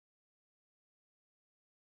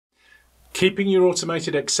Keeping your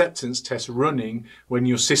automated acceptance test running when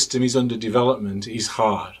your system is under development is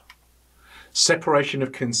hard. Separation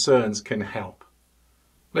of concerns can help.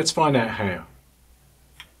 Let's find out how.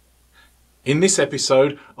 In this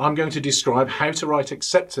episode, I'm going to describe how to write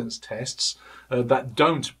acceptance tests that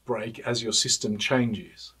don't break as your system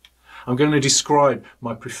changes. I'm going to describe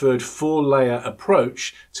my preferred 4-layer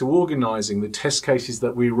approach to organising the test cases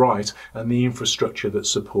that we write and the infrastructure that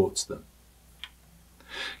supports them.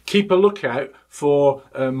 Keep a lookout for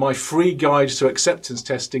my free guide to acceptance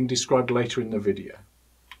testing described later in the video.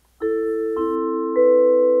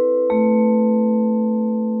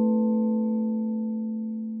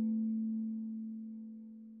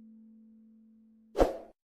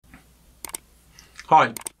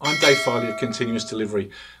 Hi, I'm Dave Farley of Continuous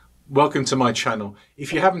Delivery. Welcome to my channel.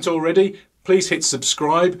 If you haven't already, please hit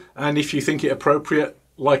subscribe, and if you think it appropriate,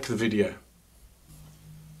 like the video.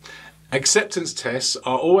 Acceptance tests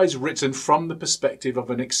are always written from the perspective of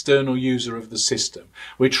an external user of the system.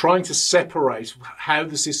 We're trying to separate how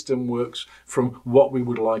the system works from what we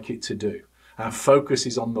would like it to do. Our focus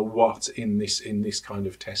is on the what in this kind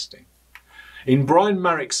of testing. In Brian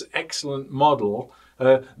Marrick's excellent model,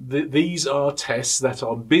 these are tests that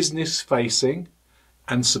are business facing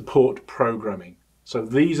and support programming. So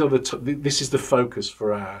this is the focus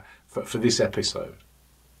for this episode.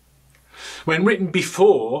 When written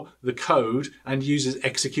before the code and uses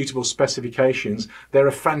executable specifications, they're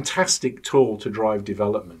a fantastic tool to drive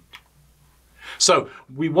development. So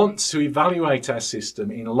we want to evaluate our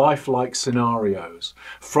system in lifelike scenarios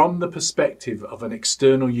from the perspective of an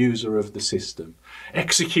external user of the system,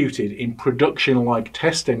 executed in production-like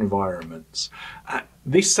test environments.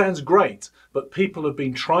 This sounds great, but people have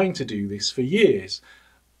been trying to do this for years,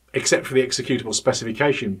 except for the executable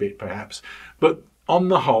specification bit perhaps. But on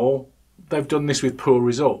the whole, they've done this with poor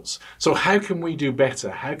results. So how can we do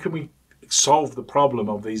better? How can we solve the problem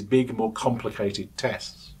of these big, more complicated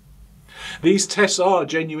tests? These tests are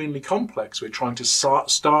genuinely complex. We're trying to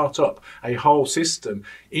start up a whole system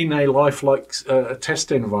in a lifelike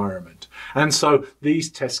test environment. And so these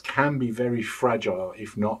tests can be very fragile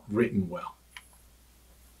if not written well.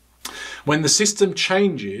 When the system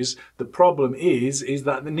changes, the problem is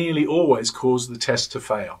that they nearly always cause the test to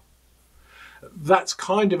fail. That's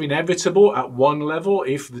kind of inevitable at one level.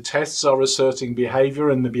 If the tests are asserting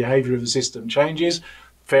behaviour and the behaviour of the system changes,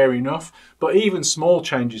 fair enough. But even small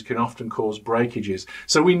changes can often cause breakages.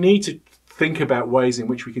 So we need to think about ways in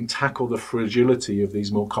which we can tackle the fragility of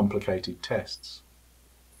these more complicated tests.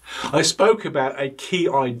 I spoke about a key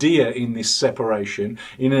idea in this separation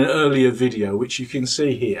in an earlier video, which you can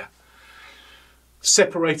see here.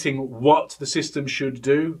 Separating what the system should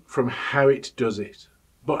do from how it does it.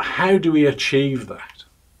 But how do we achieve that?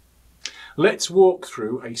 Let's walk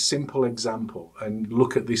through a simple example and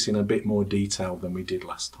look at this in a bit more detail than we did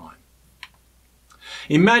last time.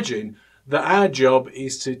 Imagine that our job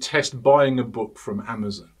is to test buying a book from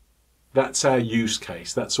Amazon. That's our use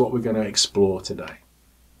case. That's what we're going to explore today.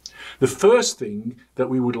 The first thing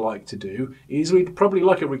that we would like to do is we'd probably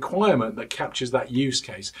like a requirement that captures that use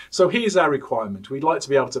case. So here's our requirement. We'd like to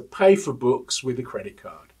be able to pay for books with a credit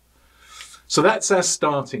card. So that's our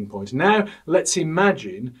starting point. Now let's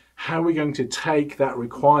imagine how we're going to take that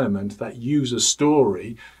requirement, that user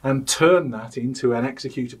story, and turn that into an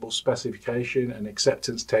executable specification, an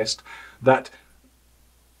acceptance test that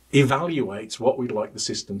evaluates what we'd like the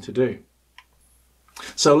system to do.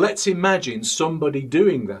 So let's imagine somebody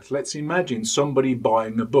doing that. Let's imagine somebody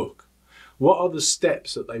buying a book. What are the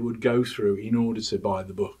steps that they would go through in order to buy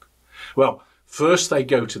the book? Well, first they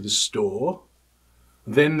go to the store.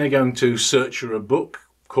 Then they're going to search for a book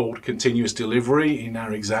called Continuous Delivery in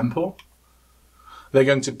our example. They're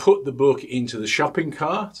going to put the book into the shopping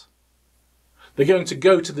cart. They're going to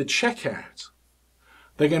go to the checkout.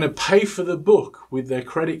 They're going to pay for the book with their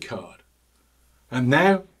credit card. And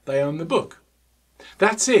now they own the book.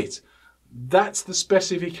 That's it. That's the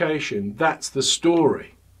specification. That's the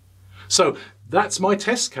story. So that's my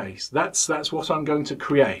test case. That's what I'm going to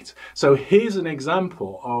create. So here's an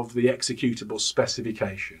example of the executable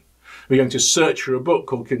specification. We're going to search for a book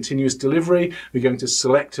called Continuous Delivery. We're going to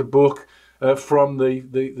select a book from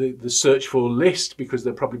the search for list, because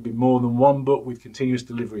there'll probably be more than one book with Continuous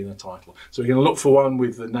Delivery in the title. So we're going to look for one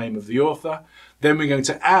with the name of the author. Then we're going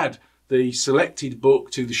to add the selected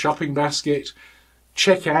book to the shopping basket.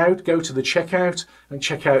 Check out, go to the checkout and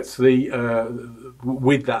check out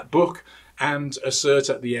with that book, and assert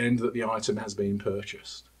at the end that the item has been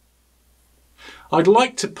purchased. I'd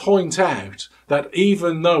like to point out that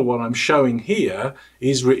even though what I'm showing here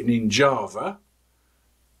is written in Java,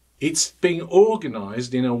 It's being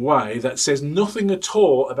organised in a way that says nothing at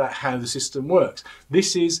all about how the system works.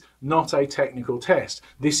 This is not a technical test.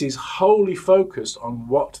 This is wholly focused on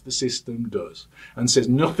what the system does and says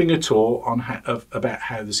nothing at all on about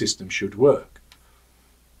how the system should work.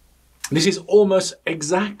 This is almost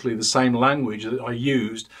exactly the same language that I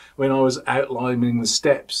used when I was outlining the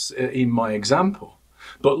steps in my example,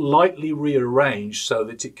 but lightly rearranged so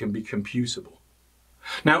that it can be computable.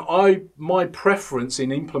 Now, my preference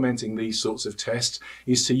in implementing these sorts of tests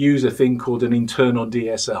is to use a thing called an internal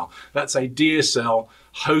DSL. That's a DSL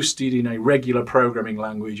hosted in a regular programming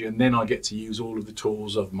language, and then I get to use all of the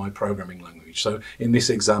tools of my programming language. So in this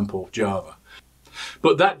example, Java.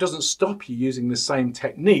 But that doesn't stop you using the same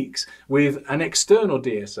techniques with an external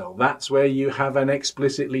DSL. That's where you have an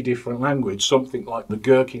explicitly different language, something like the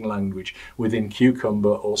Gherkin language within Cucumber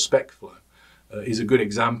or SpecFlow. Is a good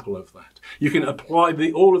example of that. You can apply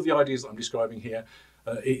all of the ideas that I'm describing here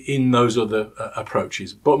in those other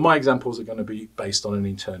approaches, but my examples are going to be based on an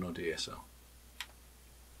internal DSL.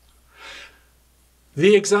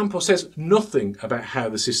 The example says nothing about how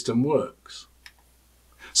the system works.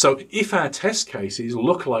 So if our test cases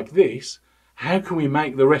look like this, how can we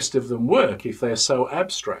make the rest of them work if they're so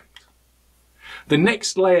abstract? The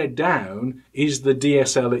next layer down is the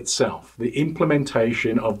DSL itself, the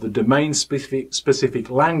implementation of the domain-specific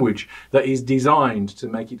language that is designed to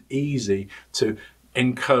make it easy to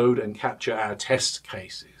encode and capture our test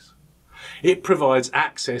cases. It provides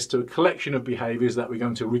access to a collection of behaviours that we're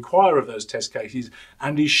going to require of those test cases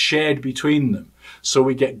and is shared between them, so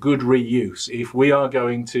we get good reuse. If we are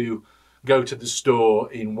going to go to the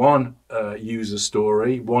store in one user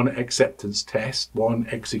story, one acceptance test, one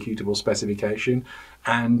executable specification,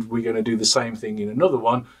 and we're going to do the same thing in another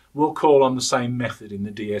one, we'll call on the same method in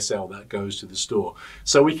the DSL that goes to the store.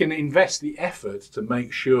 So we can invest the effort to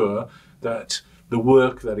make sure that the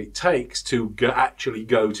work that it takes to actually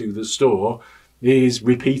go to the store is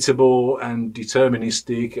repeatable and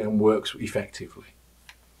deterministic and works effectively.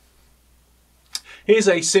 Here's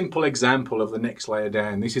a simple example of the next layer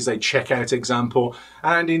down. This is a checkout example,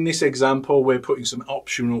 and in this example we're putting some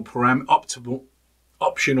optional parameters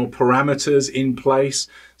in place,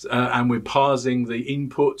 and we're parsing the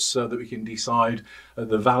inputs so that we can decide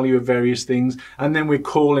the value of various things, and then we're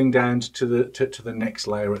calling down to the next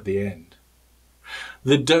layer at the end.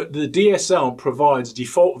 The DSL provides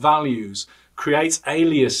default values, creates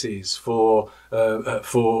aliases for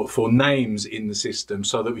names in the system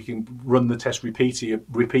so that we can run the test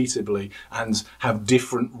repeatably and have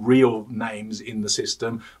different real names in the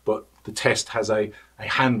system, but the test has a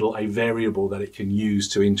handle, a variable that it can use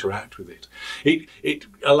to interact with it. It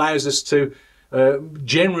allows us to,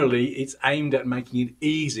 generally it's aimed at making it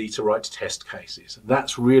easy to write test cases.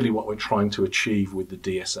 That's really what we're trying to achieve with the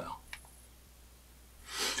DSL.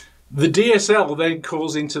 The DSL then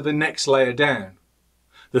calls into the next layer down.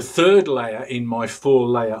 The third layer in my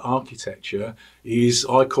 4-layer architecture is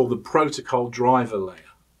I call the protocol driver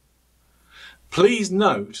layer. Please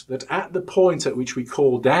note that at the point at which we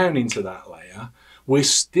call down into that layer, we're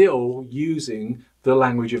still using the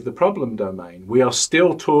language of the problem domain. We are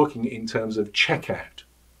still talking in terms of checkout.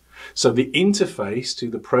 So the interface to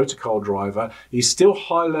the protocol driver is still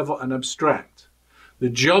high level and abstract. The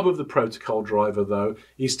job of the protocol driver, though,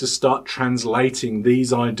 is to start translating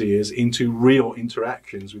these ideas into real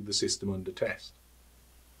interactions with the system under test.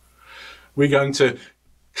 We're going to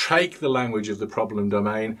take the language of the problem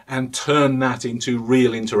domain and turn that into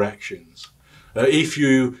real interactions. If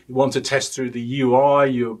you want to test through the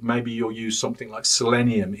UI, maybe you'll use something like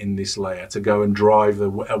Selenium in this layer to go and drive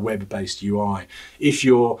a web-based UI. If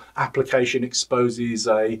your application exposes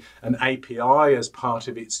an API as part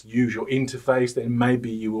of its usual interface, then maybe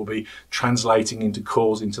you will be translating into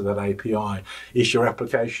calls into that API. If your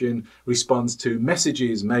application responds to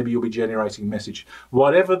messages, maybe you'll be generating message.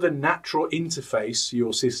 Whatever the natural interface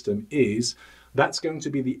your system is, that's going to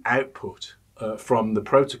be the output from the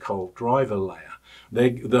protocol driver layer.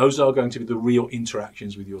 Those are going to be the real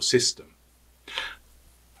interactions with your system.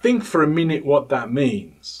 Think for a minute what that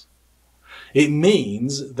means. It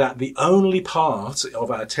means that the only part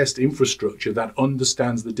of our test infrastructure that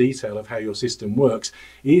understands the detail of how your system works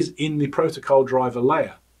is in the protocol driver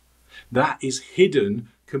layer. That is hidden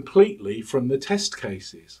completely from the test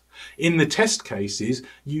cases. In the test cases,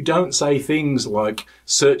 you don't say things like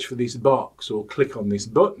search for this box or click on this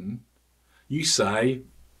button. You say,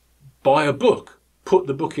 buy a book, put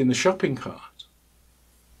the book in the shopping cart.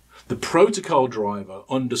 The protocol driver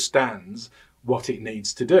understands what it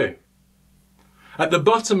needs to do. At the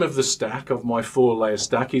bottom of the stack, of my 4-layer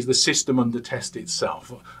stack, is the system under test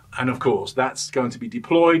itself. And of course, that's going to be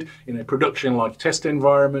deployed in a production-like test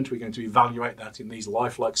environment. We're going to evaluate that in these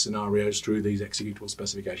lifelike scenarios through these executable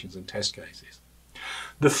specifications and test cases.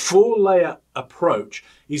 The 4-layer approach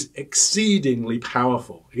is exceedingly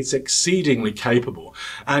powerful. It's exceedingly capable,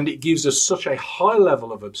 and it gives us such a high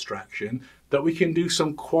level of abstraction that we can do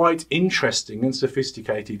some quite interesting and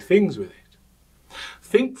sophisticated things with it.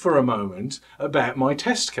 Think for a moment about my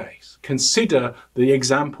test case. Consider the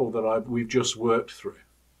example that we've just worked through.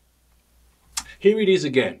 Here it is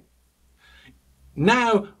again.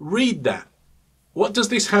 Now read that. What does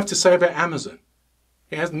this have to say about Amazon?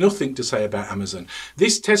 It has nothing to say about Amazon.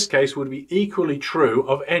 This test case would be equally true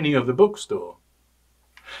of any other bookstore.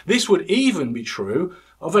 This would even be true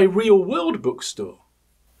of a real-world bookstore.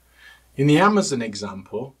 In the Amazon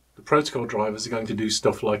example, the protocol drivers are going to do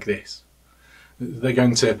stuff like this. They're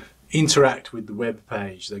going to interact with the web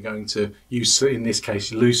page. They're going to use, in this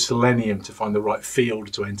case, use Selenium to find the right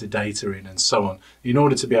field to enter data in, and so on, in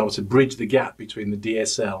order to be able to bridge the gap between the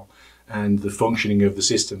DSL and the functioning of the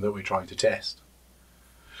system that we're trying to test.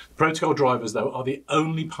 Protocol drivers, though, are the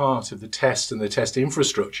only part of the test and the test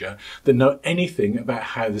infrastructure that know anything about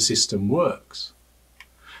how the system works.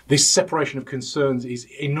 This separation of concerns is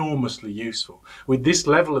enormously useful. With this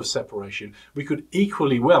level of separation, we could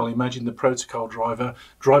equally well imagine the protocol driver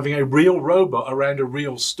driving a real robot around a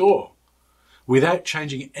real store without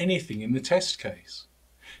changing anything in the test case.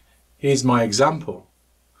 Here's my example.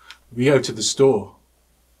 We go to the store.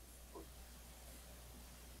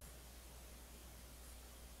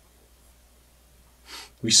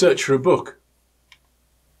 We search for a book.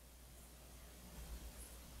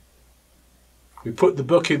 We put the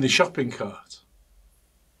book in the shopping cart.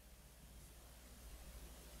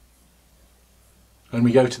 And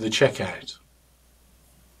we go to the checkout.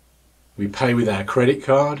 We pay with our credit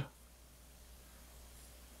card.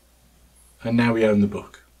 And now we own the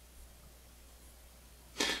book.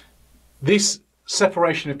 This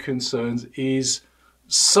separation of concerns is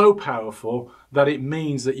so powerful that it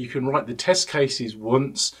means that you can write the test cases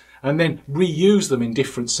once and then reuse them in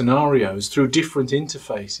different scenarios through different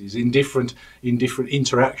interfaces, in different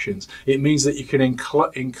interactions. It means that you can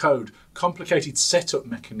encode complicated setup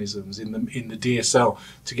mechanisms in the DSL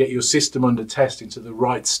to get your system under test into the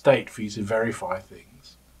right state for you to verify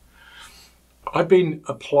things. I've been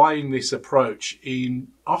applying this approach in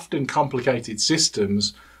often complicated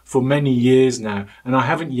systems for many years now, and I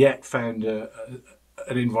haven't yet found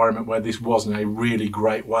an environment where this wasn't a really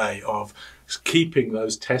great way of keeping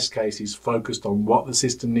those test cases focused on what the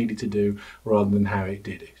system needed to do rather than how it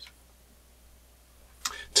did it.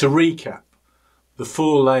 To recap, the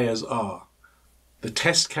 4 layers are the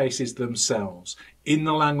test cases themselves in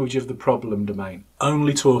the language of the problem domain,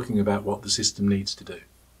 only talking about what the system needs to do.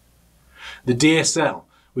 The DSL,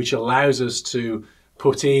 which allows us to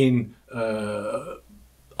put in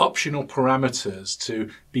optional parameters to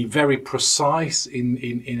be very precise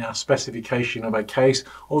in our specification of a case,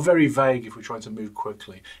 or very vague if we're trying to move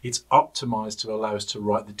quickly. It's optimized to allow us to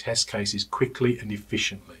write the test cases quickly and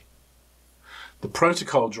efficiently. The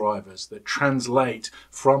protocol drivers that translate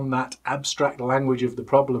from that abstract language of the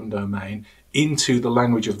problem domain into the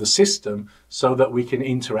language of the system so that we can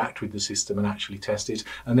interact with the system and actually test it.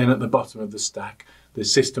 And then at the bottom of the stack, the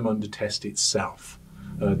system under test itself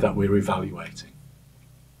that we're evaluating.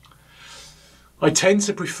 I tend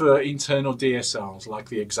to prefer internal DSLs like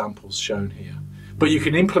the examples shown here, but you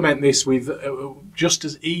can implement this with just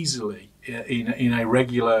as easily in a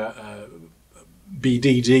regular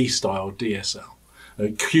BDD style DSL.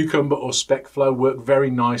 Cucumber or SpecFlow work very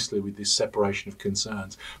nicely with this separation of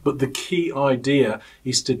concerns, but the key idea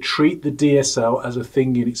is to treat the DSL as a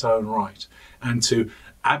thing in its own right and to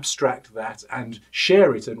abstract that and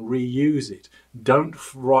share it and reuse it. Don't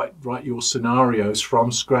write your scenarios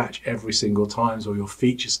from scratch every single time, or your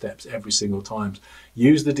feature steps every single time.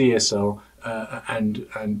 Use the DSL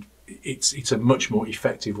and it's a much more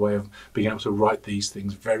effective way of being able to write these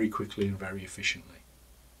things very quickly and very efficiently.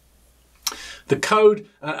 The code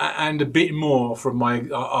and a bit more from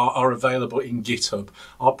are available in GitHub.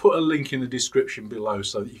 I'll put a link in the description below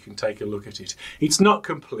so that you can take a look at it. It's not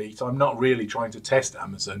complete. I'm not really trying to test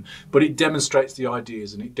Amazon, but it demonstrates the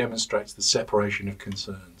ideas and it demonstrates the separation of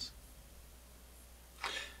concerns.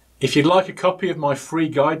 If you'd like a copy of my free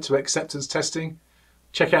guide to acceptance testing,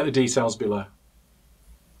 check out the details below.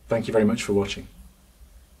 Thank you very much for watching.